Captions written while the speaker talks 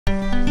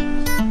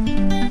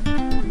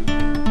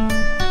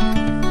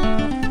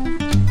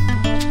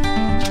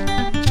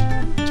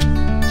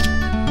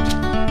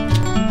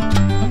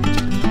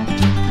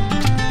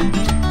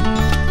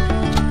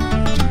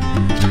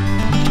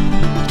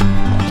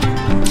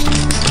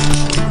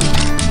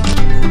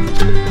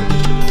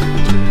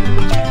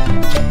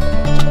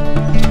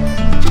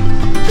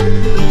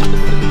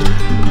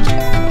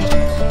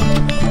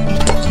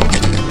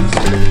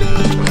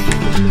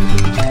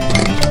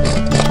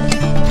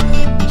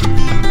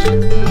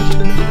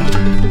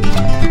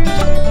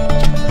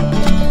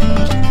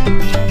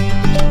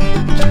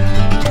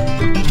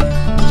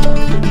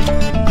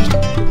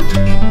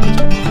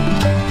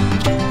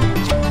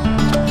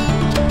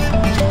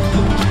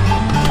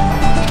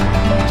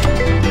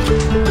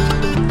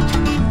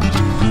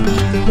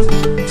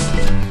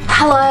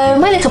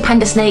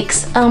Panda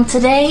Snakes.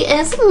 Today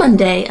is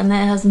Monday and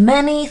there's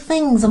many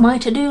things on my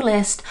to-do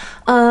list.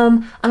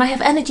 And I have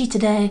energy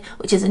today,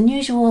 which is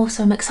unusual,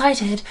 so I'm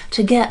excited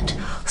to get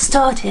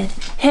started.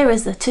 Here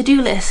is the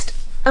to-do list.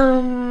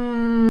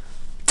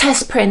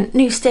 Test print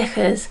new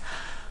stickers,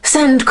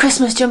 send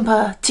Christmas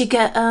jumper to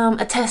get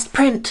a test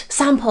print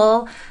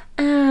sample,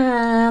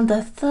 and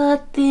the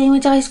third thing,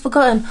 which I've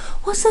forgotten.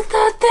 What's the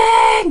third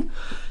thing?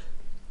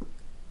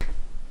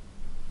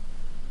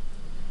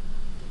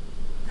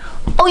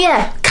 Oh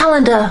yeah,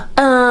 calendar.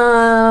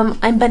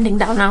 I'm bending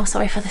down now,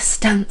 sorry for this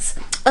stance.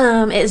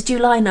 It's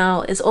July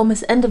now, it's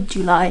almost end of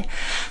July,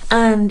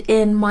 and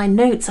in my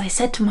notes I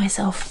said to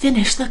myself,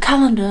 finish the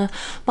calendar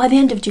by the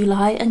end of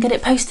July and get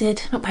it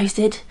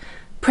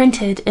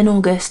printed in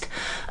August.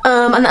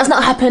 And that's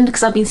not happened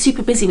because I've been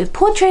super busy with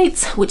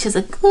portraits, which is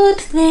a good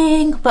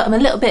thing, but I'm a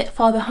little bit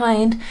far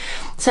behind.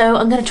 So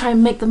I'm going to try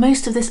and make the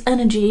most of this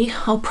energy.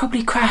 I'll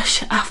probably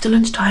crash after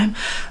lunchtime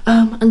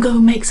and go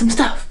make some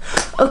stuff.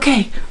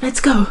 Okay, let's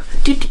go.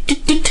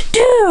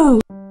 Do.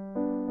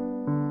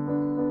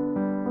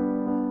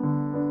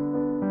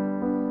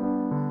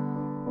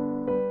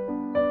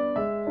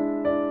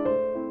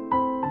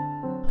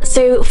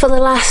 So for the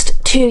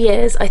last 2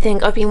 years, I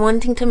think I've been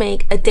wanting to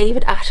make a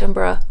David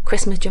Attenborough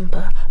Christmas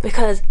jumper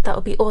because that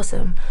would be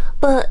awesome.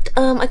 But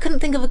I couldn't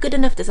think of a good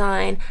enough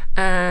design,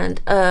 and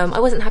I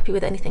wasn't happy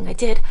with anything I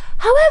did.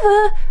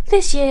 However,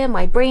 this year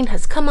my brain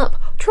has come up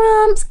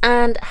trumps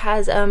and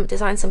has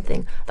designed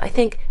something that I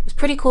think is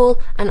pretty cool,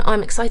 and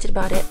I'm excited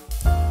about it.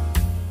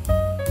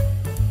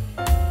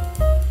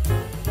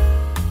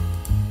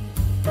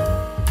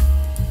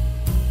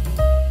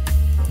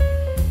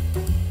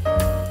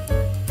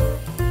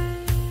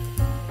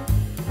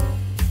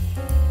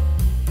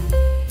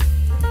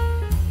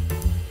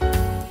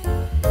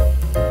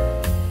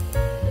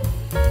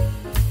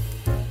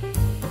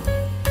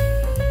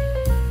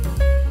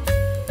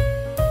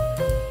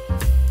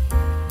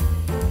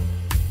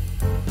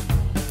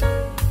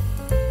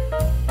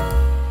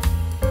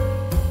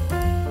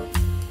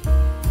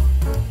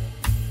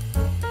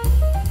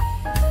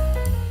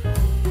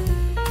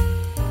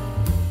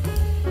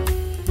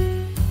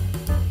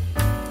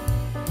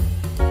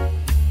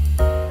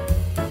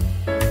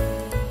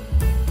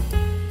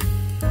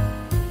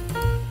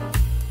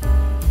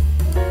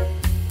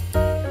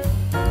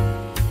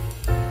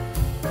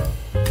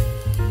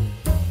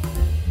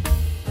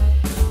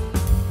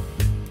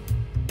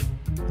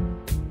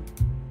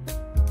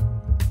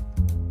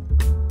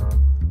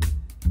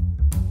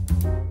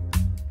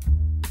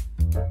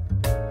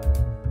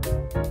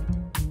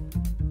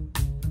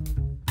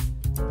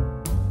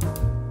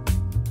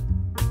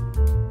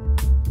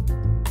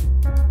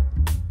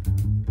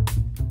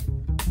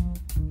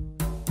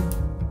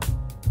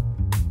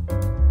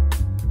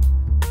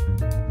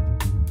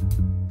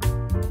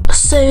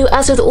 So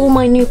as with all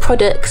my new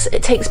products,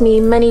 it takes me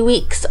many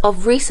weeks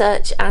of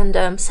research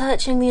and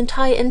searching the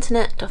entire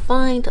internet to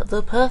find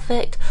the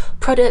perfect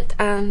product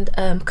and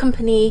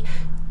company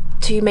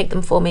to make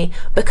them for me,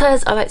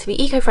 because I like to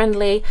be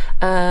eco-friendly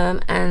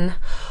and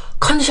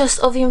conscious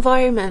of the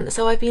environment.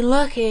 So I've been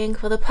looking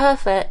for the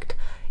perfect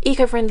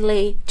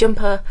eco-friendly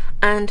jumper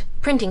and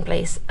printing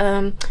place,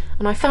 and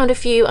I found a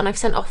few and I've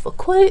sent off for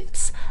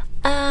quotes,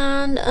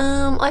 and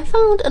I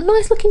found a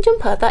nice looking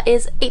jumper that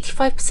is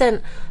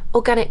 85%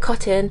 organic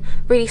cotton,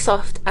 really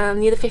soft,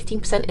 and the other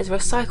 15% is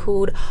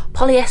recycled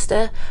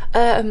polyester,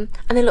 and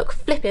they look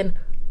flipping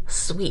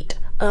sweet.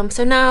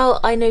 So now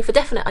I know for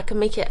definite I can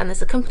make it, and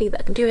there's a company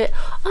that can do it.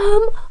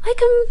 I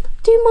can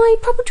do my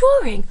proper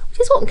drawing, which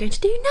is what I'm going to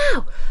do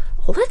now.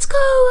 Well, let's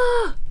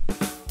go.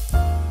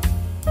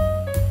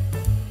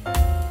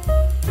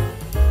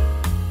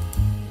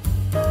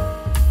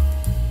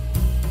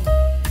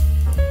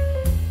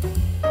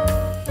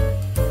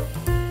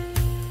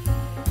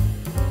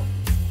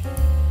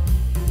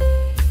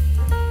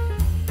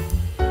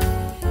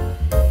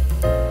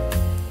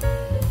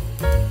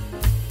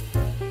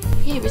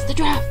 Here is the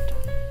draft.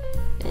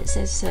 It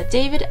says Sir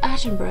David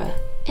Attenborough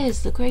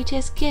is the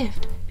greatest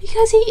gift,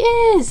 because he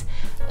is.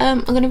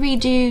 I'm going to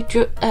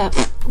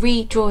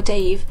redraw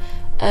Dave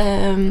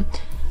and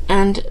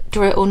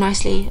draw it all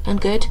nicely and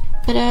good.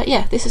 But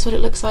yeah, this is what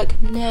it looks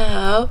like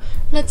now.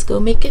 Let's go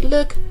make it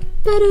look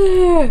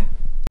better.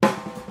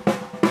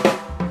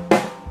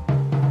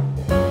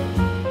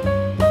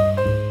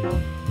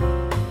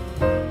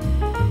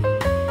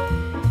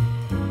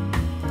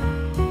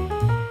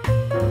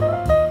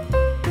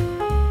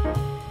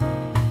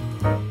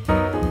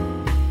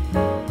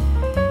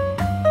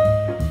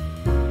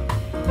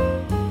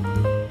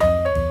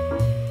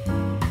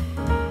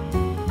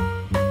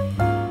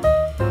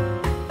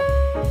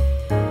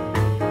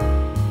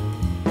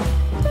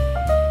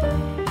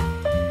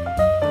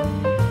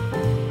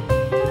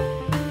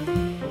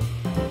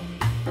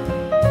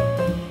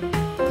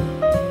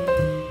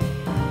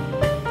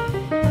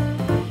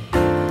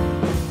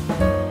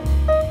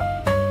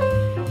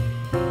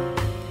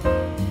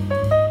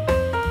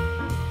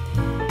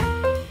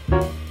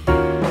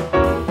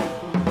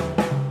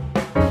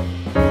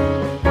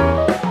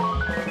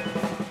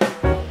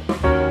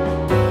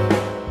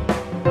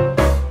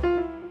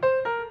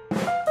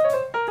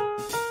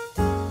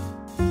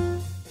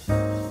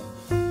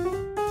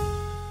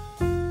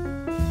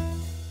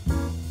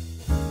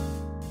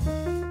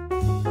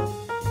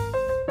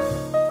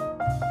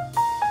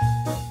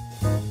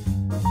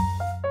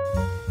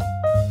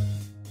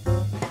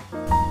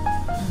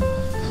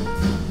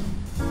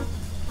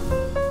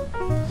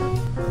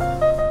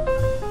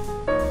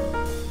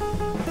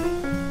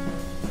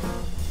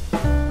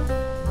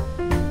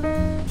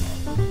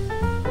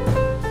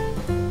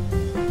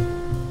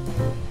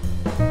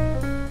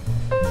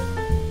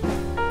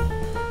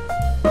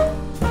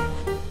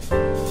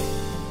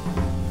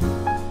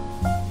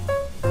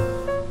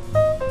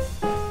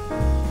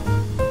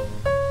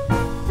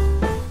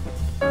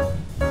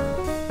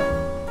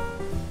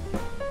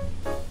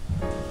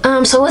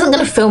 So I wasn't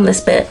going to film this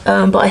bit,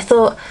 but I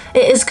thought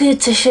it is good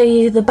to show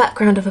you the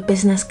background of a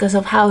business because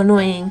of how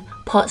annoying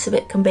parts of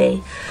it can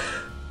be.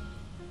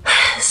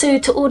 So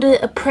to order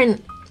a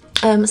print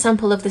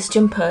sample of this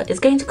jumper is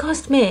going to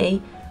cost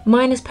me,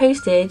 minus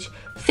postage,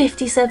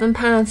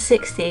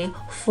 £57.60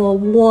 for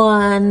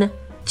one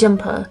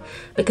jumper,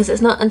 because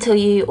it's not until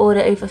you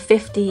order over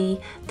 50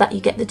 that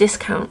you get the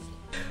discount.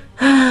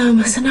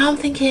 So now I'm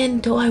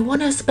thinking, do I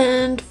want to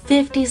spend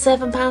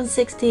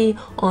 £57.60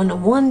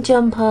 on one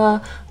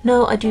jumper?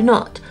 No, I do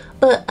not.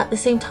 But at the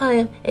same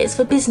time, it's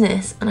for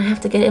business, and I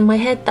have to get it in my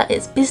head that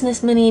it's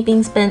business money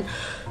being spent,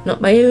 not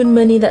my own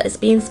money that is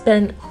being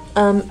spent.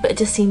 But it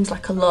just seems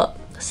like a lot.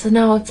 So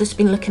now I've just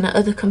been looking at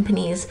other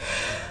companies,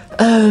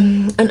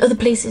 and other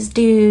places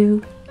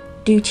do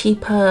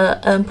cheaper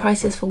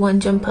prices for one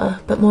jumper,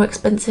 but more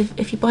expensive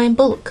if you buy in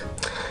bulk.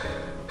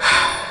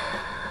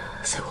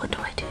 So what do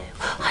I do?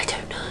 I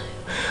don't know.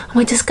 Am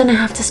I just gonna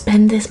have to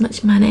spend this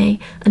much money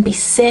and be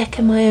sick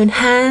in my own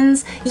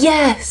hands?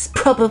 Yes,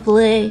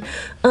 probably.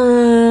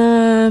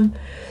 But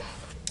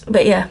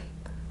yeah,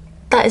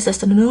 that is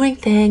just an annoying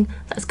thing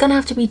that's gonna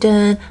have to be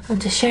done. I'm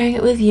just sharing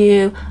it with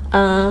you.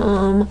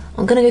 I'm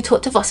gonna go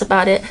talk to Voss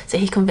about it so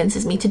he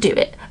convinces me to do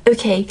it.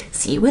 Okay,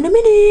 see you in a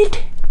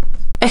minute.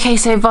 Okay,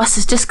 so Voss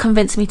has just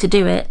convinced me to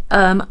do it.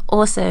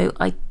 Also,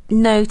 I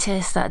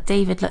noticed that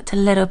David looked a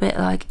little bit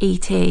like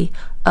E.T.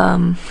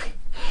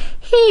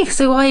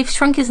 So I've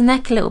shrunk his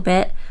neck a little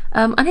bit,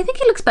 and I think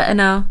he looks better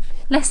now.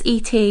 Less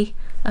E.T.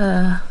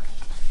 I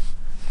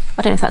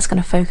don't know if that's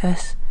gonna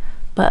focus,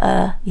 but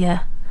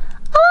yeah.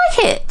 I like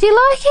it. Do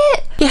you like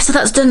it? Yeah, so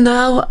that's done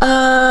now.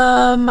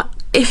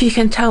 If you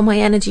can tell, my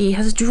energy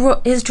is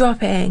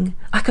dropping.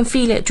 I can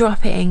feel it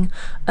dropping.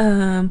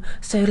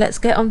 So let's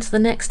get on to the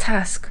next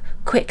task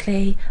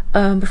quickly,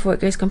 before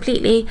it goes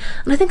completely.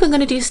 And I think I'm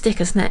going to do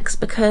stickers next,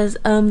 because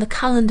the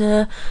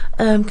calendar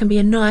can be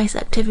a nice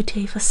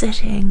activity for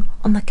sitting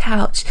on the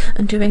couch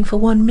and doing for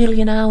 1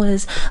 million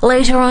hours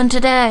later on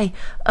today.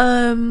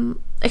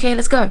 Okay,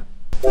 let's go.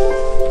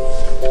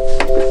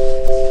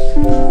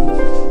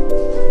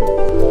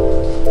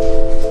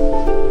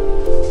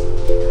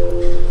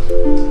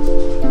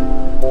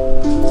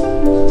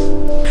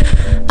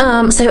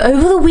 So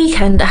over the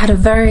weekend I had a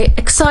very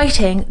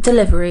exciting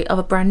delivery of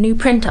a brand new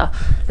printer.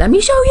 Let me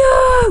show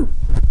you!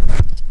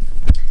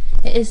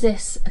 It is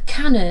this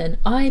Canon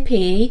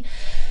IP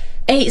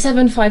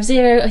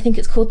 8750, I think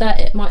it's called that.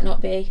 It might not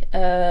be.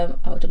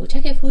 I'll double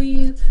check it for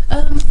you.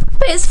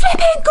 But it's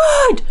flipping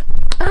good!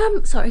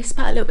 Sorry,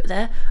 spat a little bit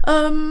there.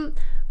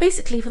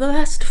 Basically, for the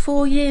last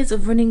 4 years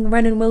of running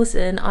Wren &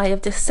 Wilson, I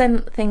have just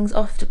sent things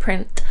off to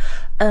print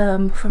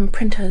from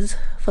printers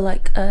for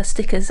like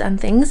stickers and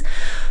things,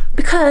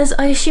 because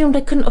I assumed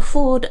I couldn't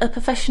afford a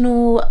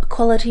professional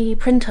quality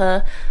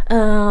printer.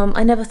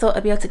 I never thought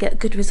I'd be able to get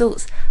good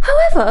results.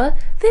 However,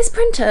 this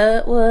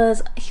printer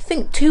was, I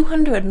think,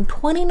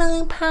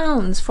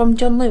 £229 from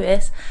John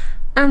Lewis,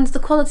 and the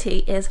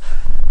quality is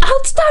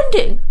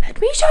outstanding.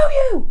 Let me show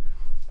you.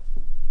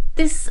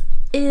 This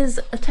is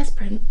a test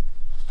print,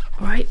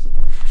 right?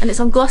 And it's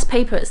on gloss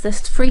paper. It's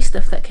this free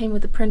stuff that came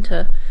with the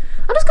printer.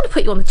 I'm just going to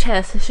put you on the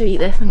chair to show you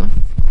this. Hang on.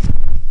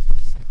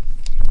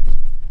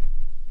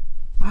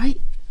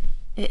 Right?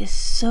 It is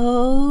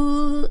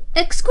so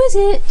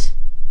exquisite.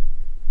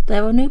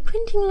 There are no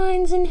printing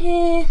lines in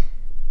here.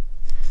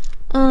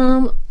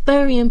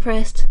 Very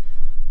impressed.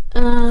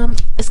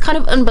 It's kind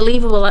of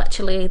unbelievable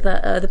actually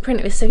that the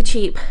printer is so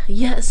cheap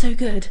yet so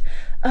good.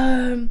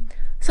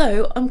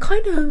 So I'm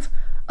kind of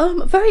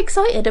very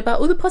excited about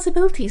all the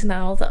possibilities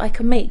now that I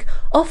can make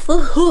off the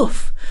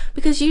hoof,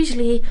 because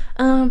usually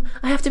I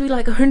have to be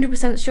like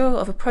 100% sure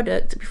of a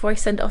product before I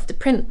send it off to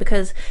print,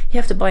 because you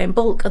have to buy in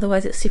bulk,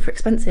 otherwise it's super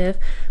expensive.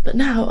 But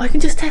now I can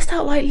just test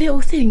out like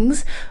little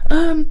things,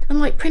 and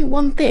like print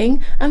one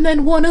thing and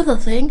then one other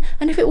thing,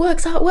 and if it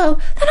works out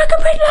well, then I can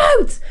print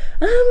loads.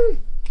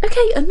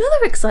 Okay,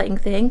 another exciting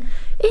thing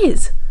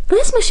is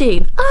this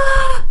machine.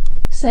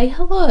 Say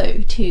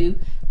hello to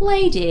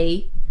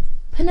Lady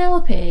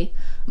Penelope,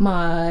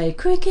 my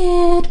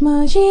Cricut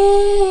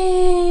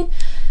machine.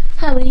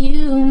 How are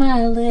you,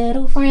 my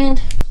little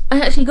friend?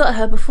 I actually got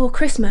her before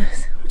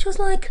Christmas, which was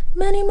like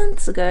many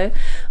months ago,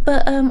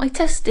 but I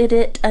tested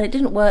it and it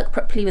didn't work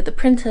properly with the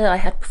printer I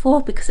had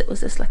before, because it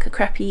was just like a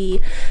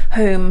crappy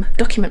home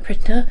document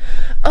printer.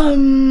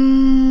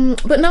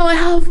 But now I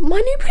have my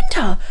new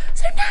printer,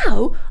 so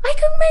now I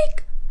can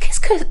make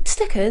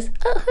stickers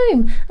at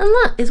home, and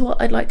that is what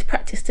I'd like to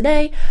practice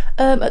today.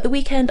 At the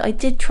weekend I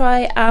did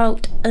try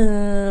out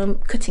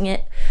cutting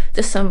it,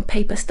 just some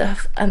paper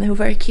stuff, and they were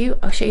very cute.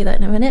 I'll show you that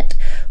in a minute.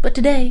 But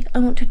today I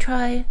want to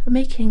try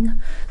making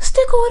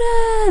stick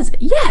orders.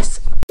 Yes!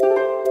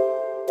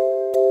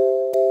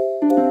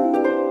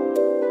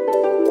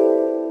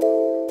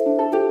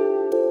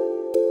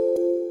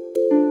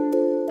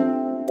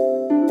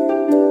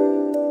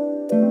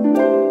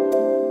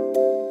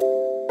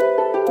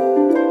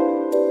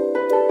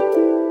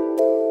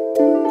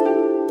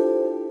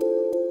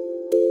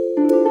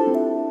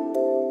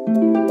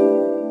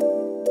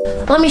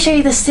 Let me show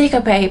you the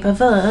sticker paper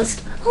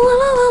first. La, la,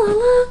 la, la,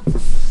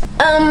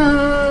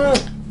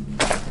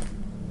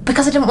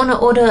 Because I didn't want to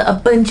order a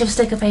bunch of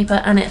sticker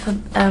paper and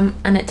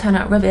it turned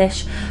out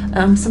rubbish,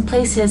 some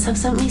places have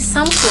sent me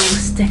sample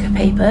sticker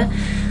paper,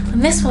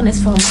 and this one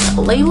is from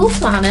Label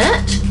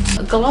Planet,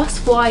 gloss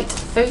white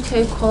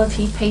photo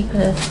quality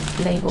paper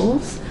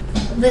labels.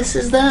 This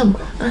is them,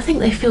 and I think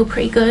they feel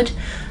pretty good,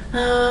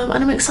 and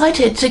I'm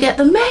excited to get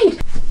them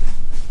made.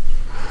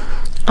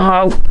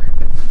 Oh,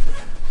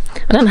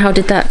 I don't know how I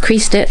did that,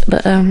 creased it,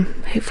 but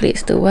hopefully it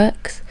still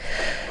works.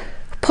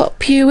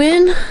 Pop you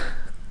in.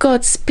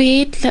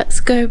 Godspeed, let's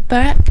go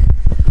back.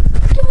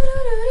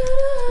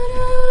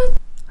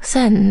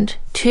 Send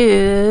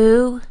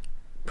to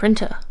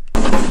printer.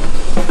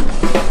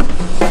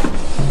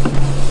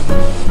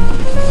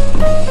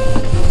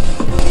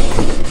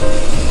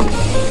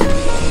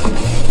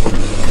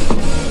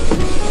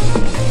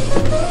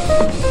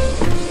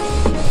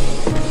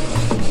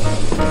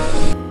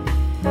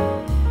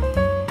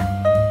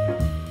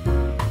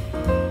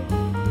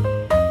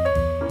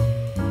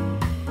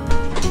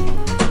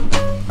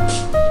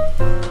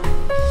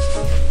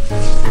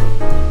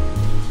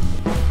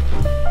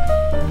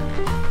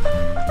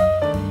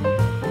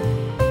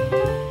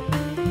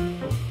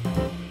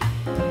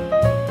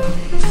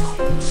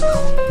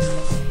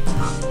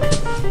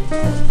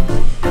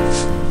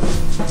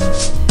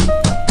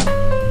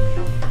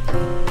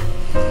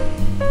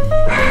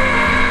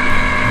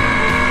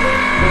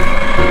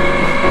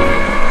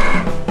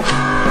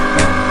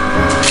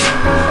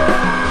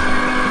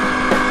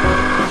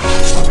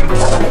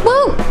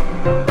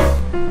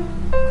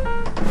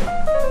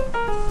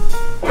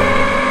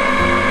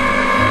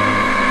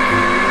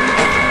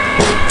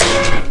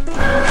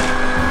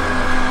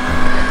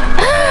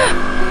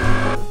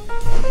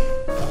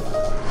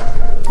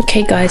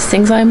 Okay guys,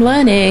 things I'm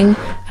learning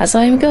as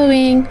I'm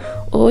going.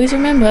 Always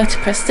remember to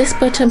press this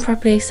button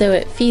properly so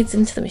it feeds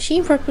into the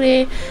machine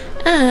properly,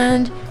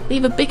 and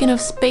leave a big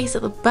enough space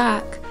at the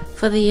back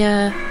for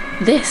the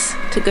this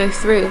to go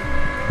through.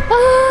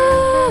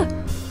 Ah!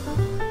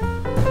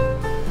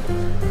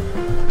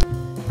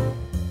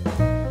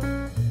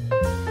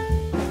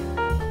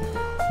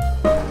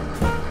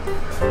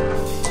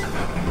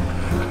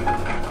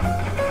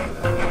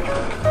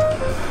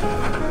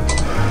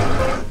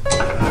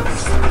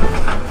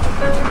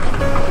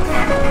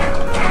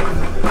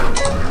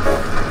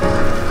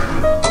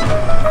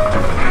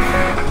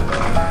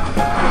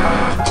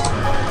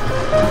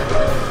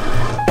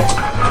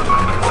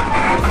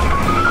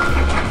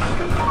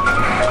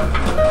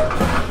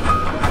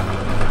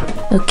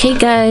 Okay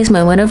guys,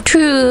 moment of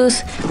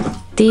truth.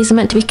 These are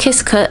meant to be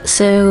kiss cut,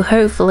 so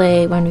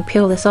hopefully when we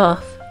peel this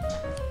off,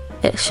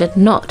 it should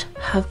not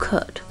have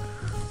cut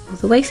all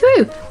the way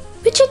through,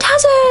 which it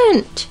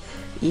hasn't.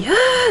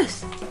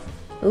 Yes.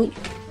 Oh.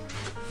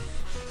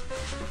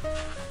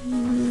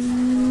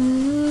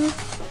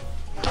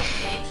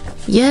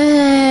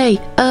 Yay.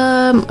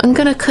 I'm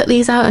gonna cut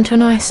these out into a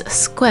nice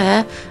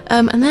square,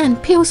 and then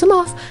peel some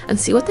off and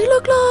see what they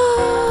look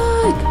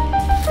like.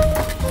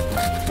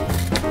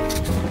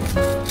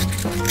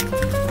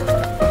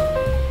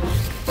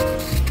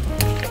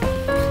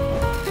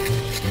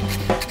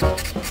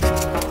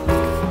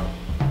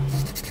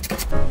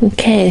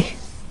 Okay,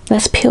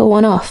 let's peel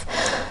one off.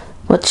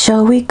 What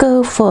shall we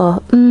go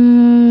for?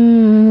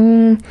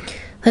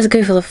 Let's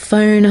go for the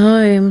phone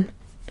home.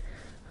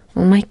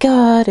 Oh my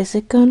god, is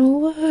it gonna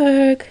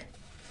work?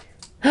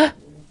 What?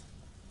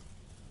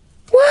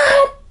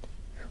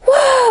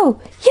 Whoa!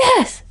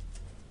 Yes!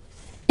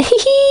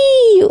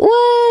 It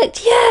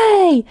worked!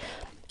 Yay!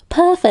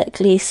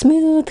 Perfectly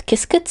smooth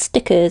kiss cut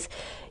stickers.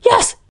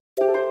 Yes!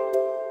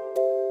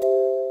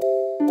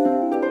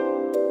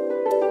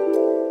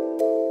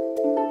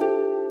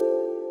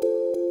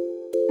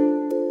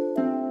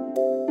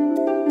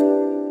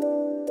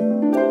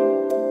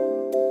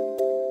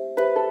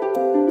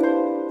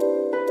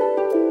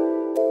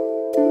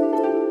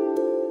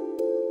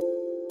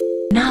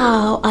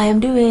 Now I am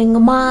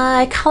doing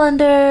my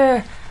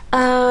calendar.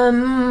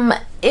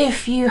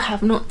 If you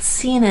have not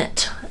seen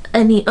it,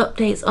 any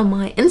updates on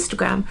my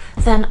Instagram,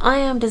 then I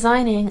am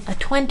designing a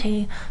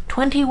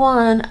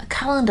 2021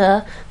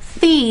 calendar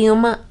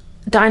theme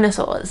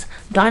dinosaurs.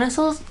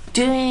 Dinosaurs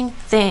doing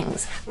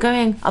things,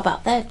 going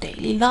about their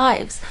daily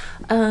lives.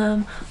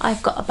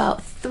 I've got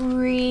about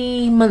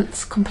 3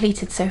 months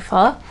completed so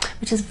far,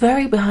 which is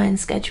very behind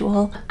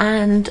schedule,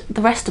 and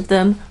the rest of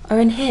them are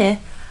in here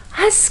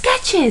as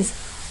sketches.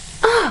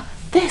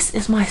 This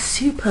is my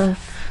super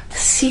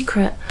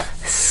secret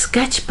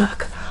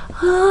sketchbook,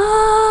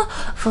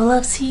 full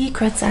of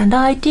secrets and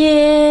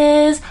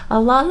ideas, la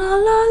la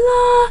la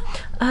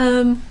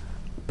la.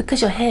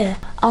 Because you're here,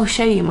 I'll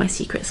show you my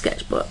secret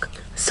sketchbook.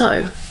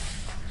 So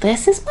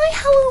this is my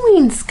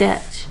Halloween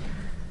sketch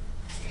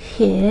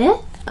here.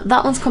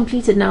 That one's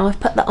completed now. I've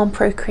put that on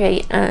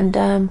Procreate and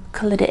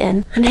coloured it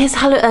in. And here's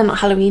not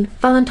Halloween,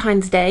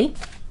 Valentine's Day,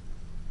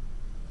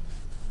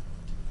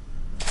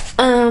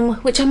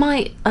 which I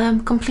might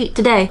complete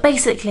today.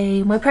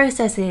 Basically, my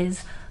process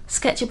is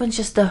sketch a bunch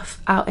of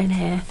stuff out in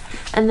here,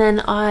 and then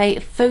I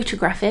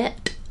photograph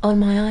it on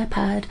my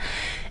iPad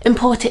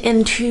import it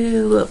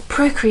into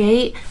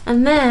Procreate,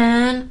 and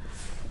then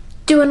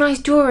do a nice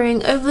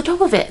drawing over the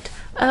top of it.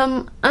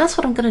 And that's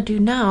what I'm gonna do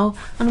now.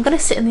 And I'm gonna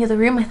sit in the other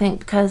room, I think,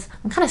 because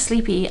I'm kind of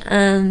sleepy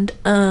and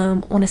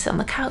want to sit on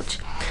the couch.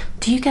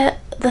 Do you get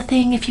the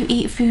thing, if you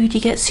eat food you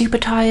get super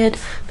tired?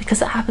 Because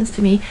that happens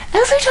to me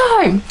every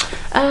time.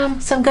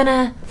 So I'm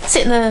gonna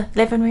sit in the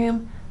living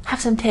room,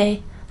 have some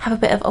tea, have a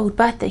bit of old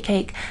birthday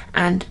cake,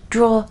 and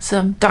draw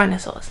some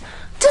dinosaurs.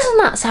 Doesn't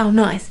that sound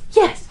nice?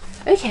 Yes.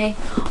 Okay,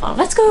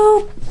 let's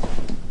go.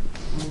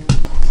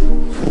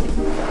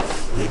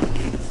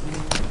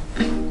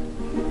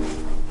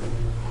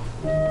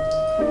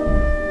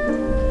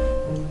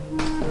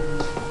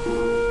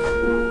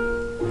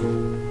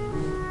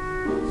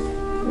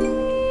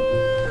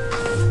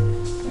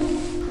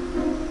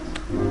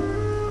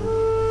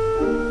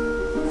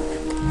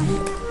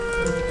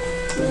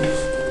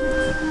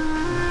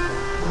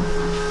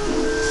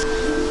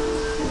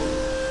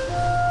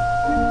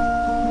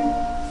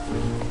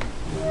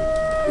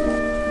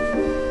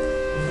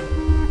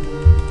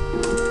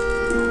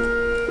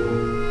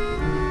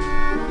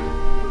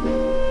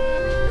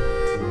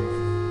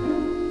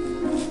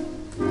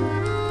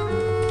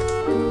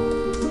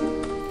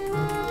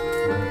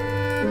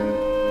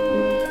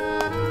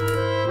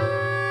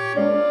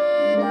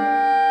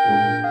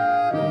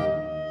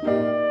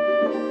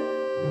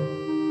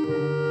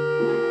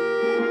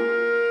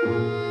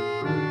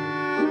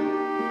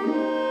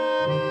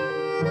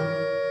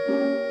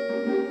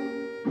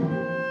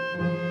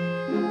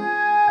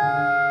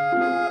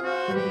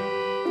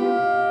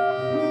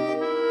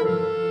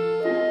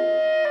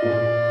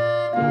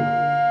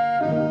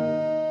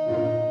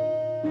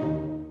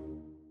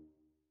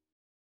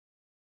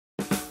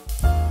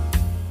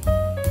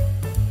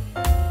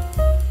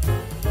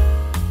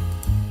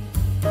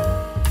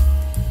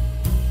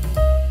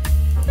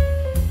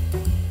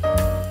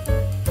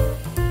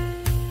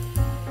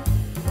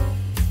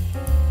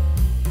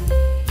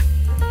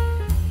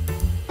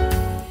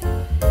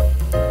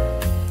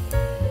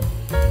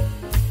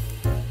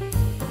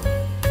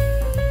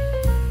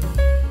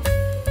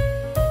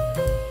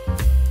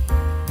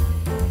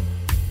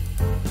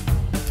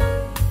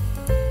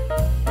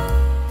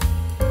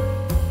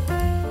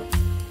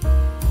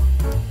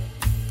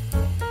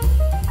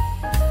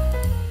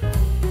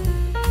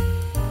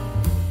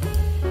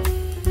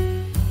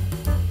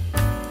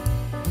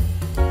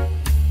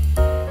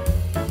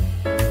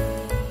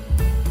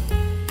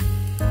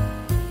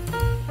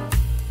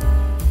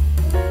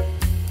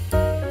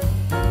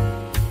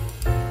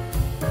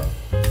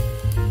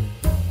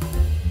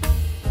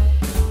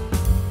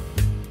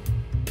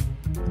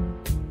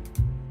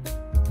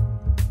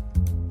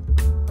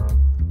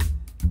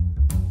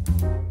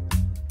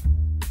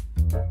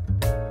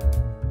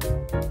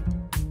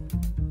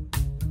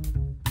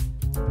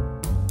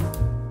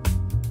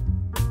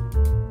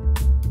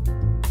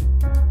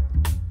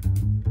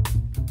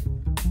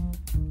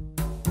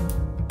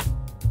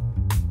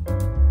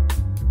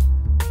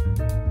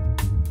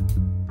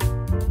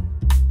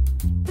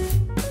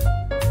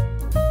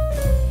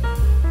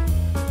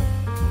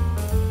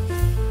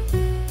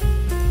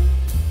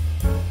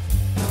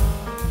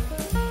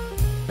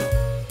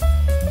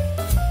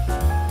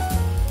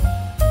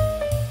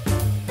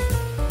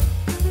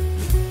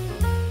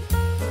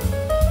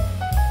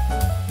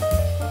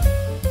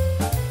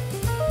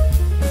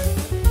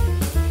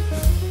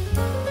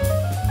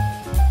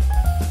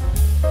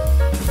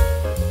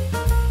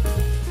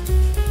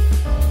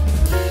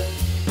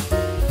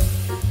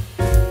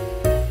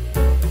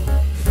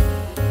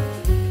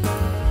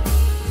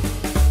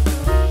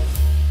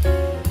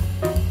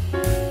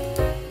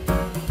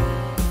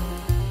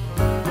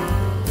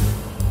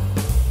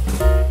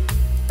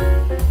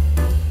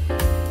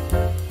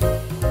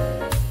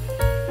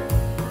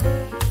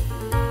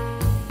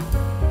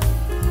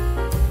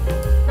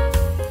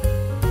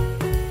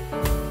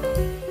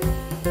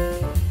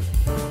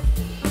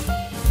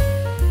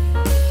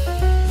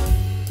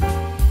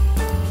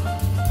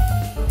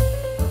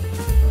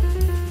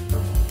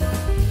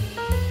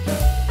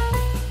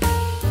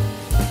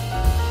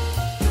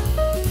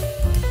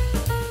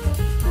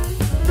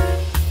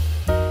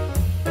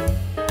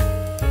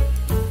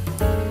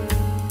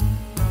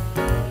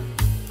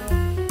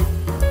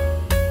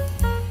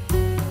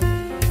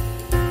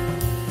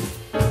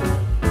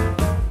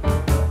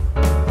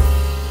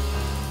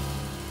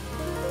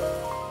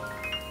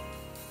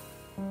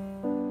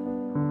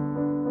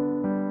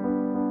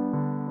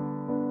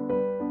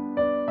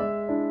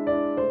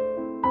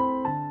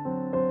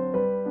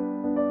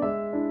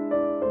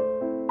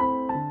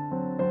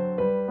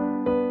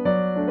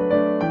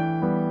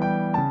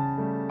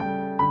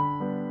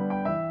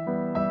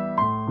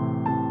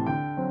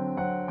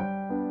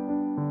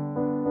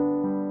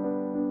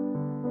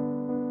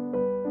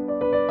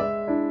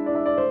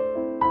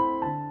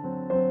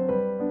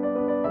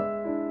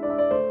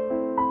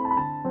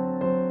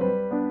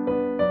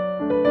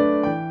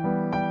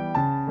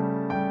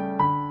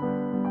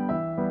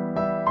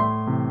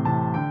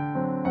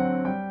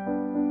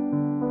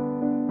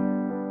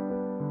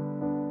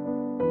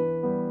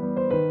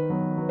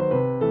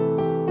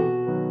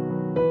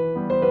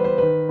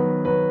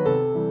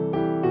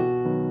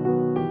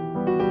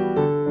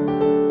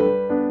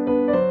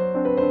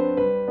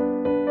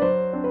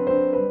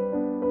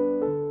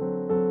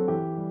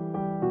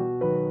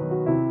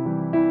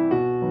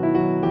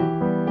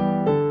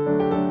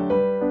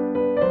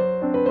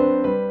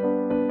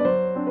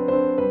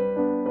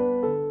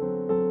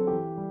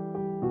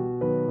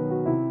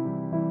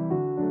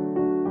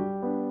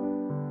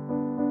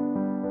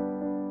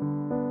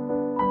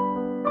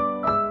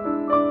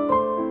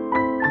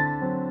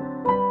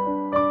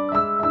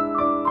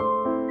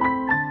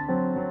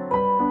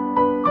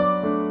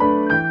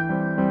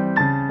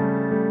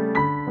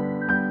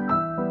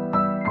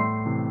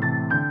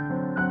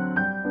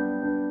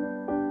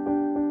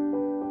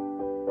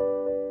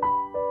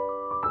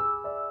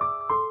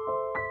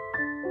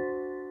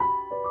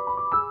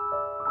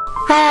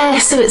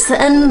 Guys, so it's the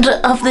end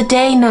of the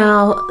day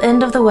now,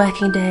 end of the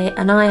working day,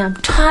 and I am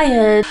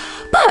tired,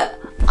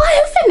 but I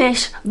have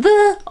finished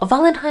the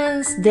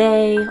Valentine's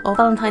Day or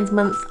Valentine's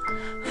month,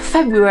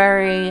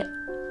 February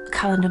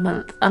calendar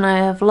month, and I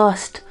have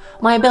lost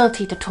my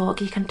ability to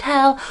talk, you can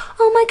tell.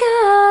 Oh my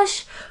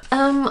gosh.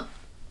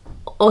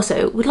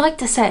 Also would like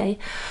to say,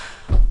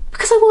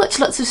 because I watch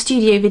lots of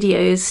studio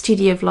videos,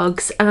 studio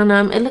vlogs, and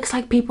it looks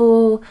like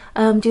people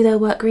do their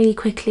work really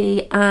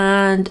quickly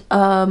and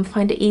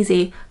find it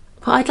easy.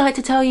 But I'd like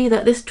to tell you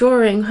that this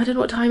drawing, I don't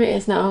know what time it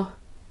is now.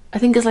 I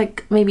think it's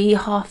like maybe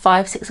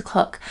 5:30, 6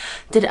 o'clock.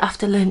 Did it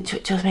after lunch,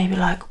 which was maybe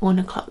like 1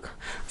 o'clock.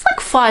 It's like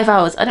 5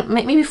 hours, I don't,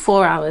 maybe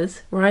 4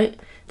 hours, right,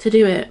 to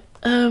do it.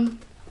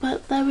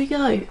 But there we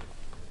go.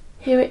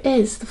 Here it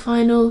is, the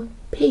final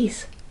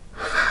piece.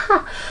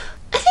 I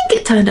think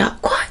it turned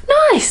out quite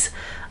nice.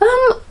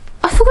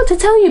 I forgot to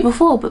tell you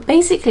before, but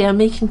basically I'm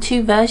making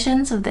 2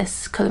 versions of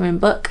this colouring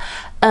book.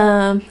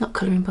 Not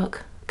colouring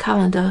book,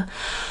 calendar.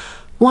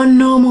 One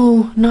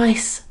normal,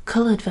 nice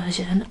coloured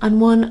version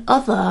and one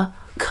other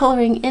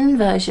colouring in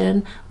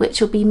version, which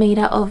will be made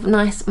out of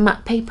nice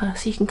matte paper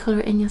so you can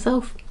colour it in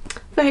yourself.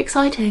 Very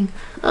exciting.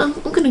 I'm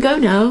gonna go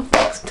now,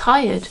 I'm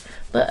tired,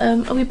 but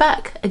I'll be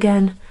back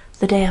again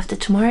the day after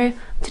tomorrow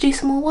to do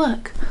some more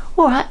work.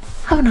 Alright,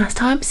 have a nice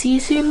time, see you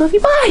soon, love you,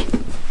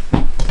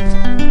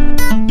 bye!